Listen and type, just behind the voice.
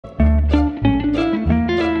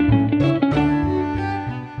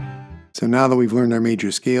So now that we've learned our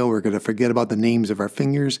major scale, we're going to forget about the names of our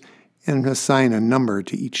fingers and assign a number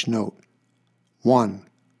to each note. 1,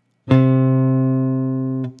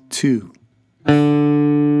 2,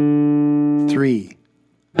 3,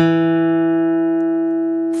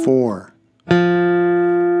 4,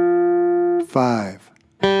 5,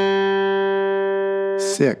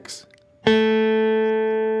 6,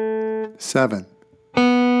 7,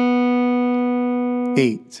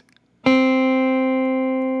 8.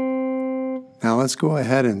 Now let's go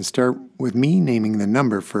ahead and start with me naming the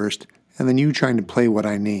number first, and then you trying to play what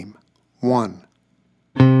I name. 1,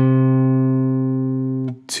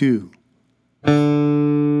 2,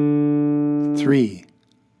 3,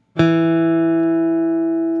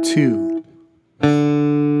 2,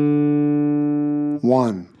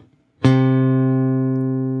 1,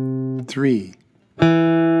 3,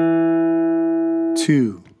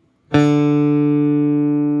 2,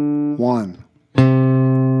 1,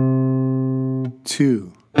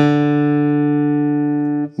 2,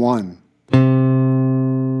 1,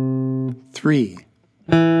 3,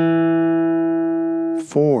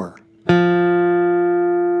 4,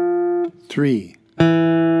 3,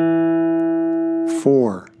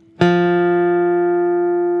 4,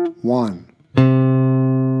 1,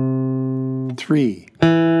 3,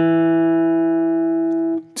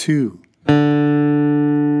 2,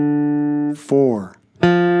 4,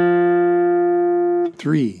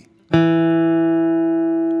 3,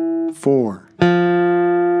 4,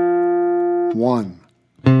 1,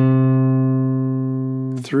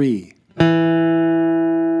 3,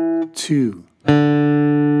 2,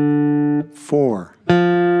 4,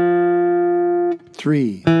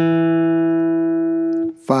 3,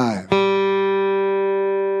 5,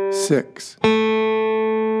 6,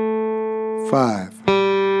 5,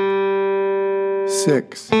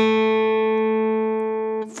 6,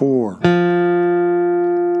 4,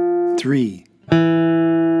 3,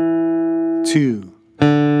 2,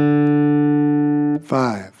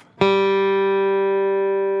 5,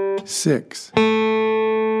 6,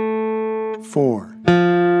 4,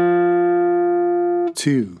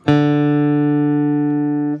 2,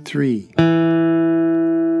 3,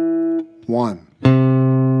 1,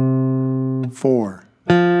 4,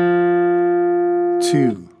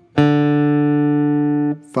 2,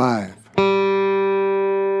 5,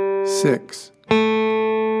 6,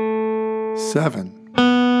 7,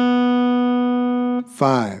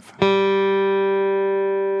 5,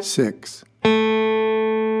 6,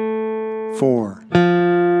 4,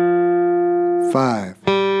 5,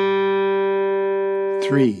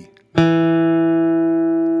 3,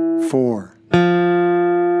 4,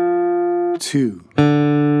 2,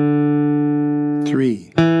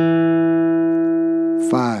 3,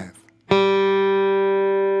 5,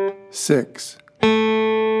 6,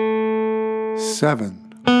 7,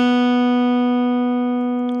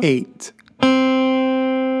 8,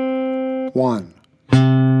 1,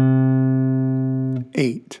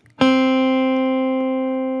 8.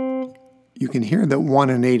 You can hear that 1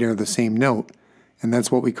 and 8 are the same note, and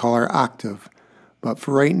that's what we call our octave. But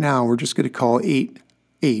for right now, we're just going to call 8,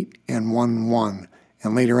 8, and 1, 1.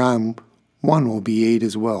 And later on, 1 will be 8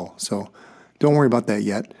 as well. So don't worry about that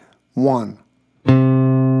yet. 1,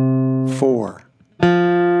 4,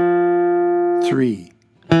 3,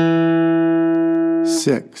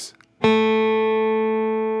 6,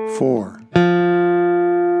 4,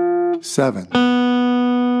 7,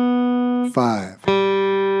 5,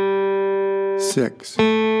 6,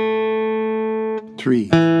 3,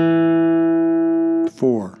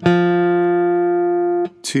 4,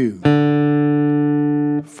 2,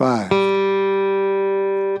 5,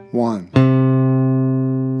 1,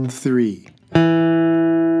 3,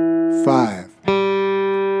 5,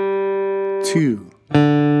 2,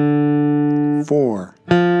 4,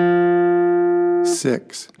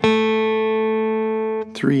 6,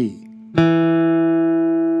 3,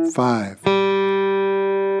 5,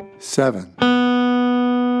 7,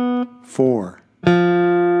 4,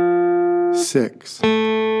 6,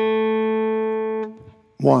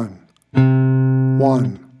 1,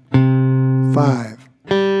 1, 5,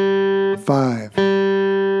 5,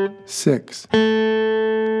 6,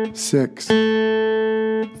 6,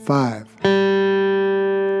 5,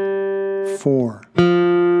 4,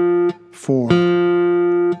 4,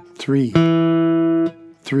 3,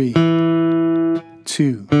 3,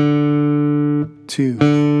 2, 2,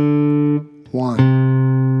 1.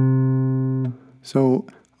 So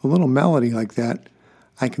a little melody like that,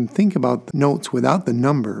 I can think about the notes without the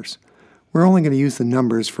numbers. We're only going to use the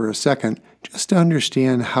numbers for a second just to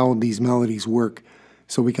understand how these melodies work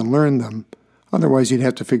so we can learn them. Otherwise, you'd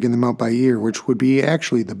have to figure them out by ear, which would be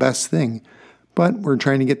actually the best thing. but we're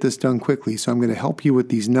trying to get this done quickly, so I'm going to help you with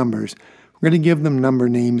these numbers. We're going to give them number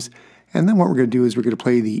names, and then what we're going to do is we're going to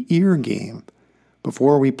play the ear game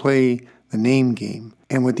before we play the name game.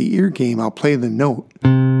 And with the ear game, I'll play the note,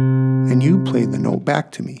 and you play the note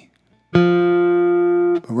back to me.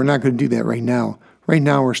 But we're not going to do that right now. Right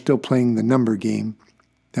now, we're still playing the number game.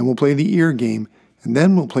 Then we'll play the ear game, and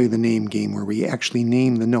then we'll play the name game where we actually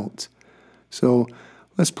name the notes. So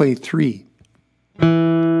let's play 3,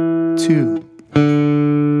 2,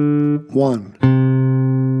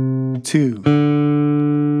 1, 2,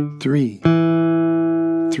 3,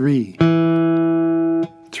 3,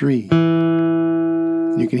 3.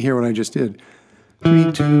 And you can hear what I just did.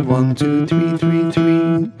 3, 2, 1, 2, 3, 3, 3,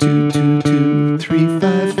 2, 2, 2, 3,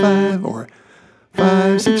 5, 5, or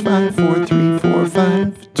 5, 6, 5, 4, 3, 4,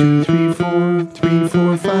 5, 2, 3, 4, 3,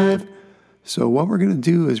 4, 5. So what we're going to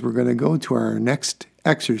do is we're going to go to our next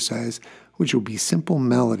exercise, which will be simple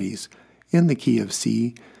melodies in the key of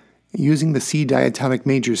C, using the C Diatonic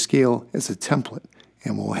Major Scale as a template.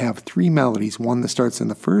 And we'll have 3 melodies, one that starts in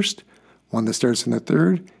the first, one that starts in the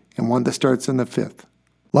third, and one that starts in the fifth.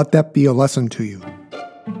 Let that be a lesson to you.